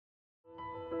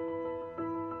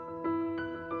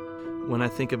when I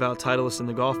think about Titleist and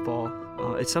the golf ball.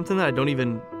 It's something that I don't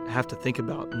even have to think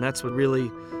about, and that's what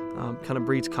really kind of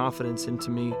breeds confidence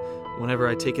into me whenever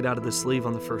I take it out of the sleeve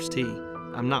on the first tee.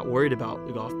 I'm not worried about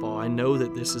the golf ball. I know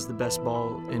that this is the best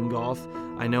ball in golf.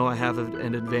 I know I have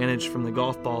an advantage from the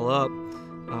golf ball up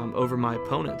over my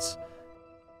opponents.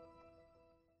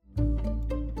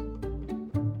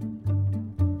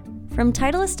 From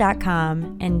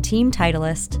Titleist.com and Team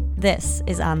Titleist, this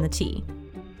is On the Tee.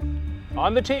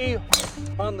 On the tee.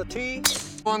 On the tee.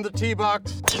 On the tee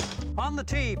box. On the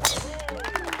tee.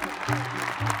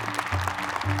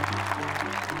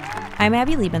 I'm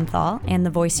Abby Liebenthal, and the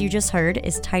voice you just heard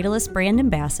is Titleist brand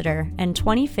ambassador and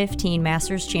 2015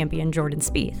 Masters champion Jordan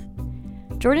Spieth.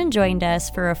 Jordan joined us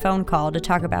for a phone call to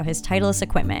talk about his Titleist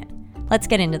equipment. Let's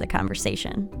get into the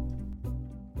conversation.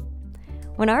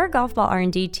 When our golf ball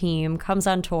R&D team comes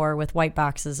on tour with white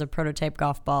boxes of prototype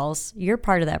golf balls, you're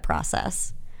part of that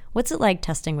process. What's it like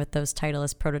testing with those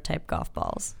Titleist prototype golf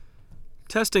balls?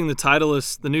 Testing the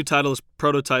new Titleist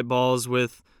prototype balls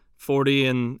with 40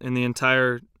 and the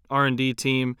entire R&D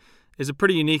team is a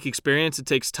pretty unique experience. It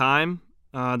takes time.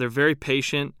 They're very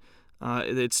patient.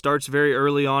 It starts very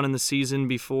early on in the season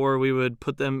before we would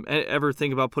ever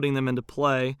think about putting them into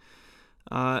play.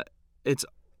 It's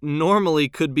normally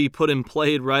could be put in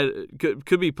play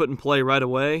right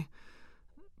away,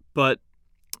 but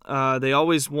they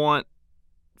always want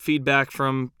feedback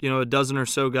from a dozen or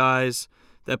so guys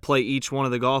that play each one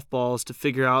of the golf balls to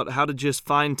figure out how to just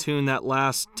fine-tune that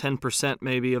last 10%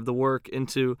 maybe of the work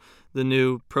into the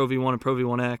new Pro V1 and Pro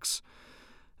V1X.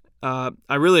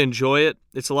 I really enjoy it.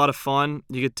 It's a lot of fun.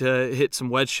 You get to hit some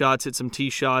wedge shots, hit some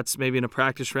tee shots, maybe in a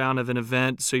practice round of an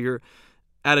event. So you're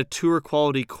at a tour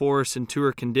quality course and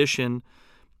tour condition.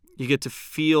 You get to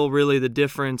feel really the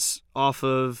difference off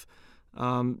of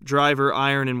driver,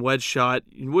 iron, and wedge shot.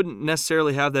 You wouldn't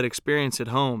necessarily have that experience at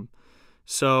home.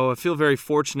 So I feel very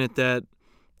fortunate that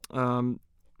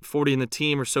 40 and the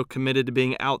team are so committed to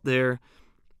being out there,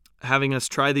 having us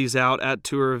try these out at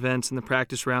tour events and the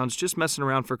practice rounds, just messing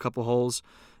around for a couple holes.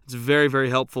 It's very, very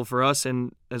helpful for us,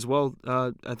 and as well,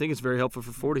 I think it's very helpful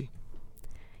for 40.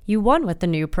 You won with the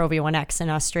new Pro V1X in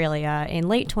Australia in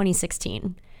late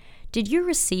 2016. Did you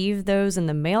receive those in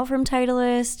the mail from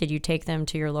Titleist? Did you take them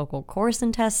to your local course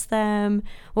and test them?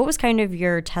 What was kind of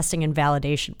your testing and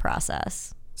validation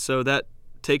process? So that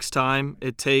takes time.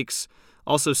 It takes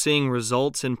also seeing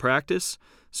results in practice.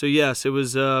 So yes, it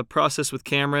was a process with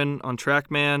Cameron on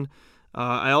TrackMan.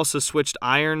 I also switched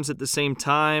irons at the same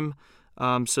time.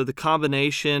 So the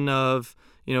combination of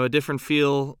a different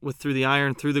feel through the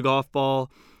iron, through the golf ball.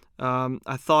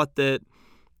 I thought that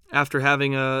after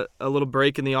having a little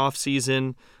break in the off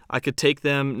season, I could take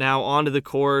them now onto the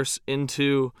course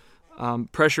into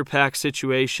pressure pack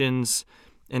situations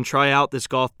and try out this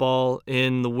golf ball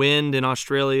in the wind in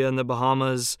Australia and the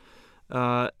Bahamas,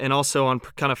 and also on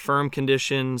kind of firm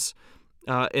conditions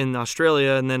in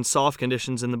Australia and then soft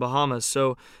conditions in the Bahamas.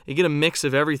 So you get a mix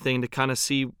of everything to kind of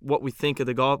see what we think of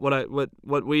the golf,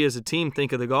 what we as a team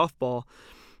think of the golf ball.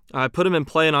 I put them in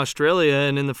play in Australia,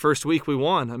 and in the first week we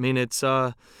won. I mean, it's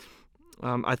I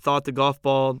thought the golf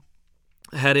ball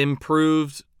had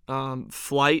improved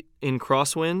flight in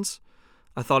crosswinds.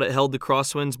 I thought it held the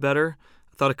crosswinds better.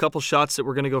 I thought a couple shots that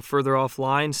were going to go further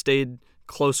offline stayed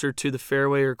closer to the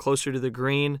fairway or closer to the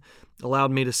green,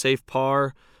 allowed me to save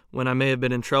par when I may have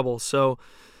been in trouble. So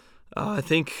I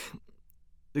think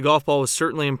the golf ball was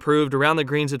certainly improved. Around the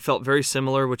greens it felt very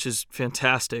similar, which is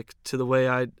fantastic to the way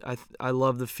I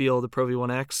love the feel of the Pro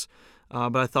V1X.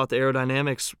 But I thought the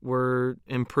aerodynamics were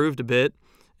improved a bit,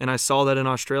 and I saw that in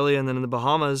Australia. And then in the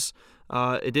Bahamas,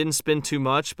 it didn't spin too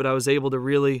much, but I was able to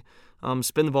really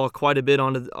spin the ball quite a bit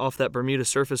off that Bermuda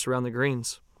surface around the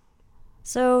greens.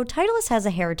 So Titleist has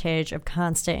a heritage of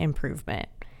constant improvement.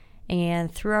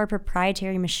 And through our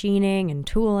proprietary machining and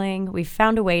tooling, we've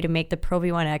found a way to make the Pro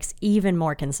V1X even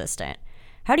more consistent.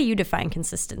 How do you define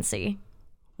consistency?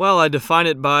 Well, I define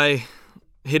it by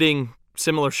hitting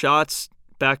similar shots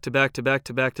back to back to back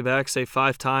to back to back, say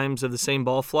 5 times of the same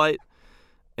ball flight,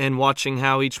 and watching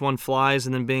how each one flies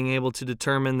and then being able to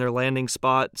determine their landing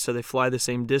spot so they fly the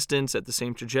same distance at the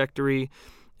same trajectory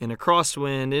in a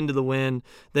crosswind, into the wind,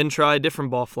 then try a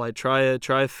different ball flight, try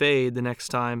a fade the next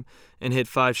time and hit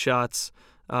 5 shots.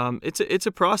 It's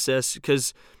a process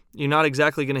because you're not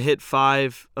exactly going to hit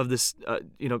 5 of this,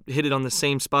 hit it on the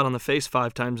same spot on the face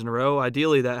 5 times in a row.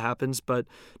 Ideally that happens, but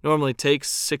normally it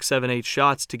takes 6, 7, 8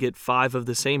 shots to get 5 of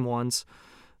the same ones.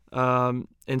 And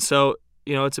so,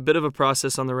 it's a bit of a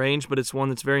process on the range, but it's one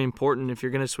that's very important if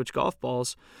you're going to switch golf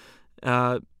balls.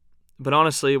 But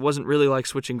honestly, it wasn't really like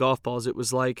switching golf balls. It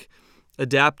was like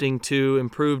adapting to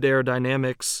improved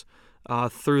aerodynamics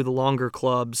through the longer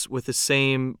clubs with the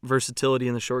same versatility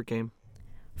in the short game.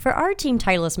 For our Team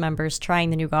Titleist members trying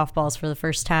the new golf balls for the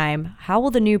first time, how will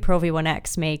the new Pro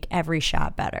V1X make every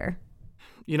shot better?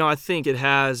 I think it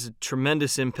has a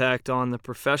tremendous impact on the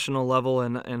professional level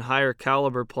and higher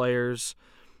caliber players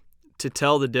to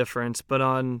tell the difference. But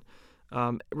on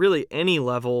really any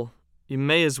level, you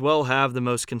may as well have the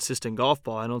most consistent golf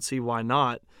ball. I don't see why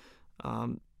not.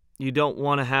 You don't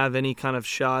want to have any kind of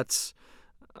shots,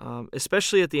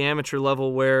 especially at the amateur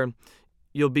level, where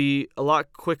you'll be a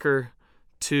lot quicker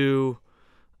to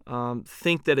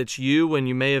think that it's you when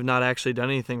you may have not actually done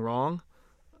anything wrong.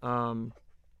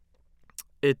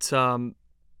 If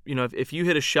you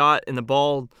hit a shot and the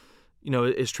ball,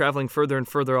 is traveling further and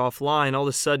further offline, all of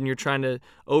a sudden you're trying to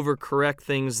overcorrect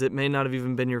things that may not have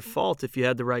even been your fault if you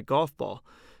had the right golf ball.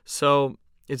 So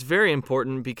it's very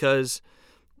important because,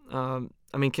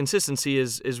 consistency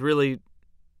is really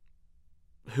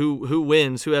who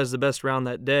wins, who has the best round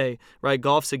that day, right?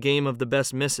 Golf's a game of the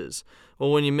best misses.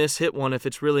 Well, when you hit one, if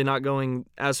it's really not going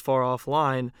as far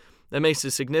offline, that makes a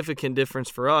significant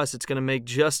difference for us. It's going to make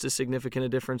just as significant a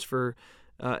difference for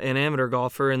an amateur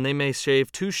golfer, and they may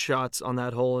shave 2 shots on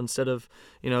that hole instead of,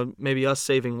 maybe us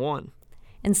saving 1.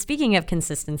 And speaking of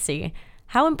consistency,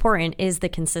 how important is the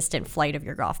consistent flight of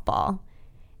your golf ball?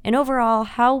 And overall,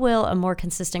 how will a more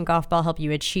consistent golf ball help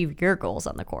you achieve your goals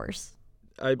on the course?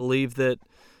 I believe that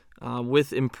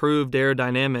with improved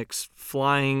aerodynamics,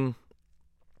 flying,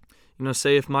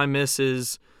 say if my miss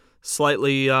is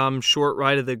slightly short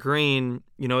right of the green,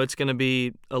 it's going to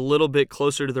be a little bit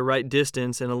closer to the right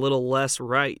distance and a little less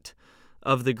right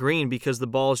of the green because the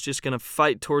ball is just going to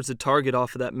fight towards the target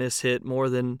off of that miss hit more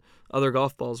than other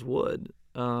golf balls would,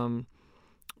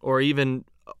 or even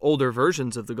older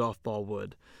versions of the golf ball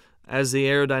would. As the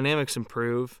aerodynamics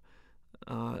improve,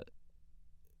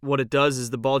 what it does is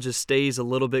the ball just stays a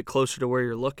little bit closer to where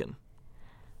you're looking.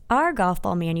 Our golf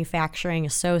ball manufacturing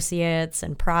associates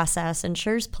and process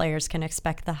ensures players can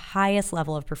expect the highest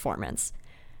level of performance.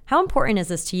 How important is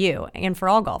this to you and for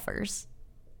all golfers?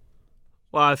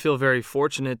 Well, I feel very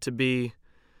fortunate to be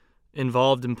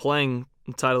involved in playing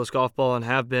Titleist golf ball and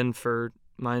have been for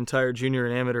my entire junior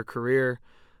and amateur career.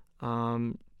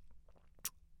 I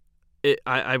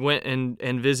went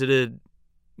and visited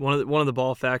one of the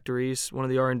ball factories, one of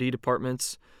the R&D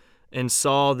departments, and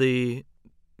saw the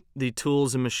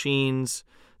tools and machines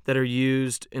that are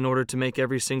used in order to make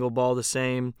every single ball the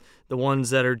same. The ones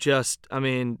that are just,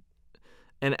 an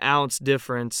ounce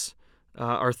difference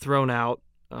are thrown out,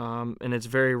 and it's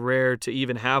very rare to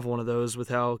even have one of those with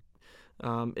how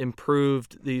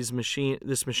improved this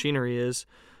machinery is.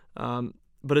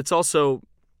 But it's also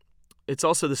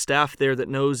the staff there that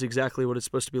knows exactly what it's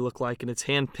supposed to look like, and it's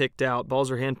hand-picked out. Balls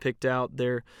are hand-picked out.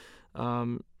 They're,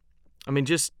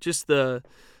 just the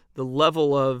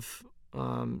level of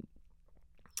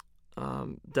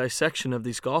dissection of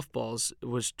these golf balls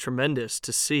was tremendous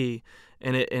to see,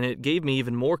 and it gave me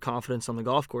even more confidence on the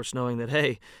golf course, knowing that,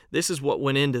 hey, this is what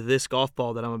went into this golf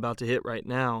ball that I'm about to hit right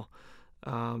now.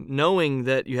 Knowing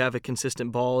that you have a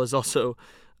consistent ball is also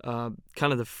kind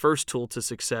of the first tool to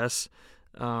success.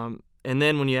 And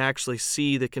then when you actually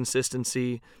see the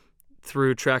consistency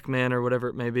through TrackMan or whatever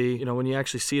it may be, when you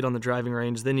actually see it on the driving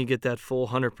range, then you get that full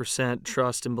 100%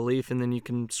 trust and belief, and then you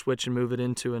can switch and move it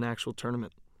into an actual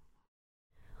tournament.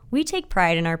 We take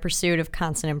pride in our pursuit of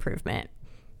constant improvement,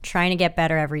 trying to get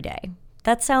better every day.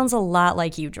 That sounds a lot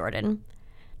like you, Jordan.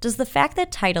 Does the fact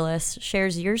that Titleist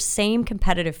shares your same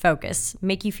competitive focus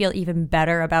make you feel even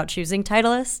better about choosing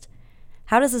Titleist?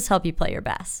 How does this help you play your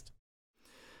best?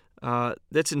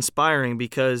 That's inspiring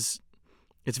because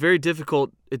it's very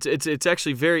difficult. It's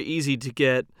actually very easy to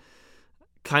get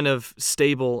kind of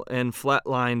stable and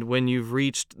flatlined when you've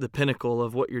reached the pinnacle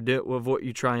of what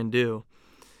you try and do,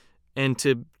 and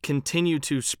to continue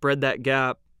to spread that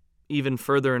gap even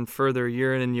further and further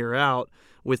year in and year out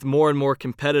with more and more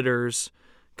competitors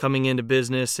coming into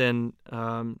business and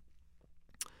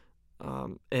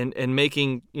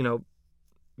making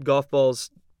golf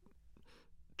balls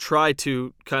try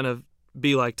to kind of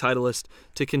be like Titleist,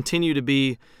 to continue to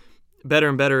be better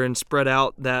and better and spread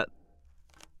out that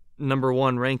number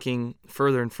one ranking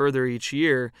further and further each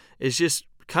year is just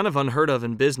kind of unheard of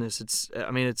in business. It's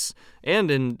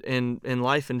and in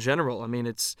life in general.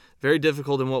 It's very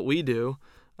difficult in what we do.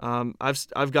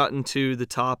 I've gotten to the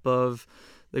top of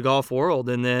the golf world,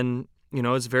 and then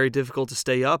it's very difficult to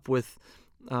stay up with.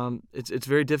 It's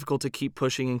very difficult to keep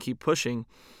pushing and keep pushing.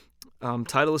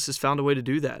 Titleist has found a way to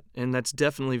do that, and that's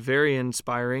definitely very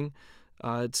inspiring.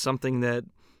 It's something that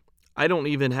I don't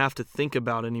even have to think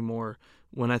about anymore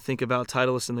when I think about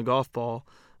Titleist and the golf ball,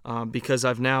 because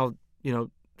I've now,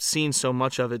 seen so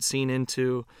much of it, seen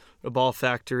into a ball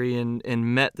factory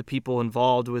and met the people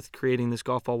involved with creating this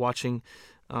golf ball, watching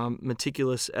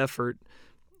meticulous effort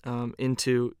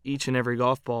into each and every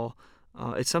golf ball.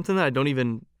 It's something that I don't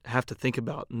even have to think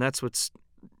about, and that's what's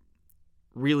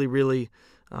really, really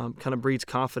kind of breeds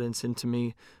confidence into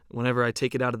me whenever I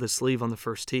take it out of the sleeve on the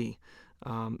first tee,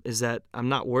 is that I'm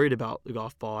not worried about the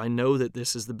golf ball. I know that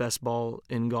this is the best ball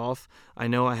in golf. I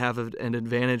know I have an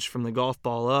advantage from the golf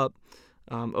ball up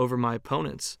over my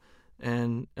opponents.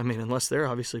 And, I mean, unless they're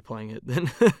obviously playing it,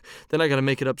 then I got to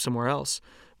make it up somewhere else.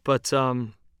 But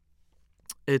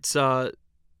it's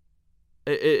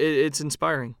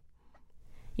inspiring.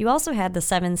 You also had the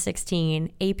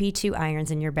 716 AP2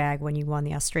 irons in your bag when you won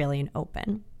the Australian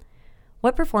Open.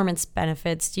 What performance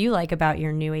benefits do you like about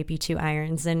your new AP2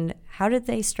 irons, and how did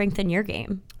they strengthen your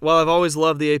game? Well, I've always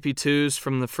loved the AP2s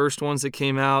from the first ones that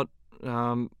came out.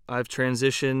 I've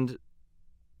transitioned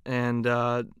and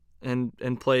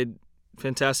played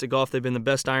fantastic golf. They've been the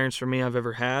best irons for me I've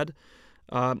ever had.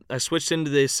 I switched into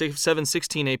the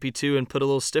 716 AP2 and put a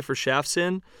little stiffer shafts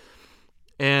in,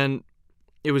 and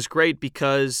it was great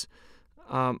because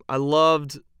I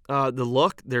loved the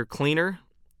look. They're cleaner.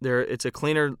 It's a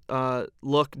cleaner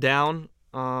look down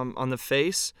on the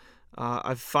face.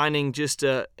 I'm finding just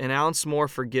an ounce more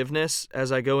forgiveness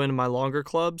as I go into my longer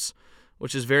clubs,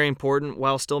 which is very important,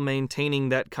 while still maintaining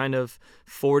that kind of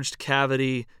forged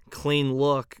cavity, clean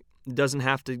look. It doesn't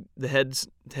have to. The head's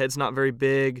not very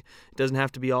big. It doesn't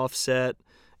have to be offset.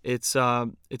 It's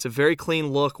a very clean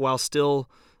look while still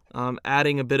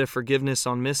adding a bit of forgiveness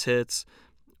on mishits,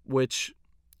 which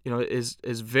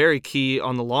is very key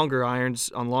on the longer irons,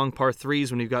 on long par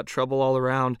threes when you've got trouble all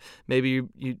around. Maybe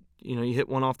you hit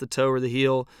one off the toe or the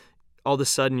heel, all of a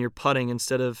sudden you're putting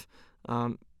instead of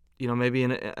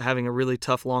maybe having a really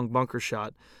tough long bunker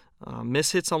shot.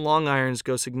 Mishits on long irons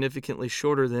go significantly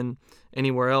shorter than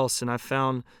anywhere else, and I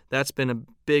found that's been a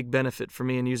big benefit for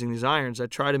me in using these irons. I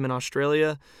tried them in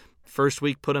Australia. First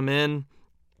week, put them in.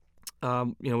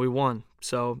 We won.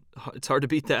 So it's hard to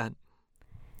beat that.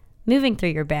 Moving through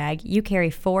your bag, you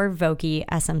carry 4 Vokey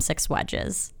SM6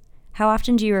 wedges. How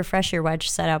often do you refresh your wedge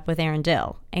setup with Aaron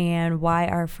Dill, and why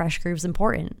are fresh grooves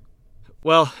important?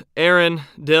 Well, Aaron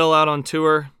Dill out on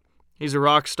tour, he's a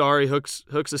rock star. He hooks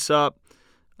us up.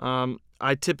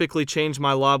 I typically change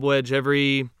my lob wedge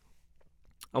every,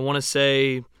 I want to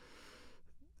say,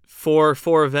 four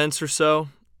events or so,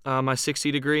 my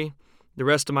 60 degree. The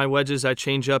rest of my wedges I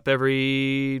change up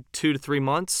every 2 to 3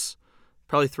 months,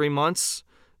 probably 3 months,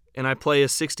 and I play a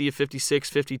 60, a 56,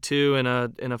 52,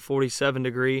 and a 47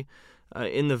 degree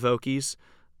in the Vokeys.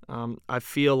 I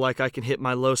feel like I can hit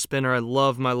my low spinner. I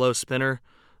love my low spinner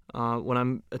when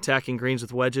I'm attacking greens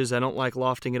with wedges. I don't like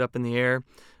lofting it up in the air.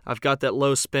 I've got that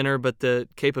low spinner, but the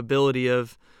capability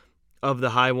of the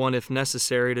high one, if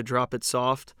necessary, to drop it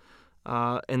soft.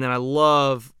 And then I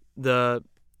love the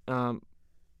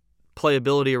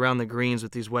playability around the greens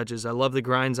with these wedges. I love the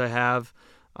grinds I have,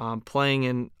 playing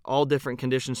in all different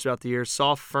conditions throughout the year.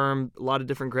 Soft, firm, a lot of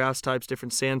different grass types,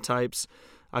 different sand types.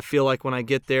 I feel like when I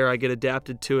get there, I get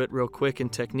adapted to it real quick in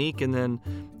technique, and then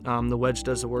the wedge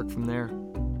does the work from there.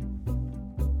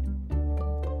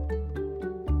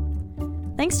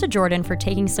 Thanks to Jordan for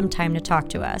taking some time to talk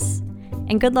to us.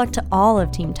 And good luck to all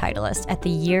of Team Titleist at the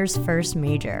year's first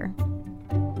major.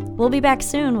 We'll be back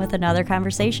soon with another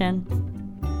conversation.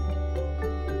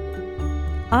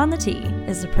 On the Tee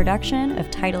is a production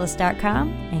of Titleist.com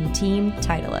and Team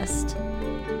Titleist.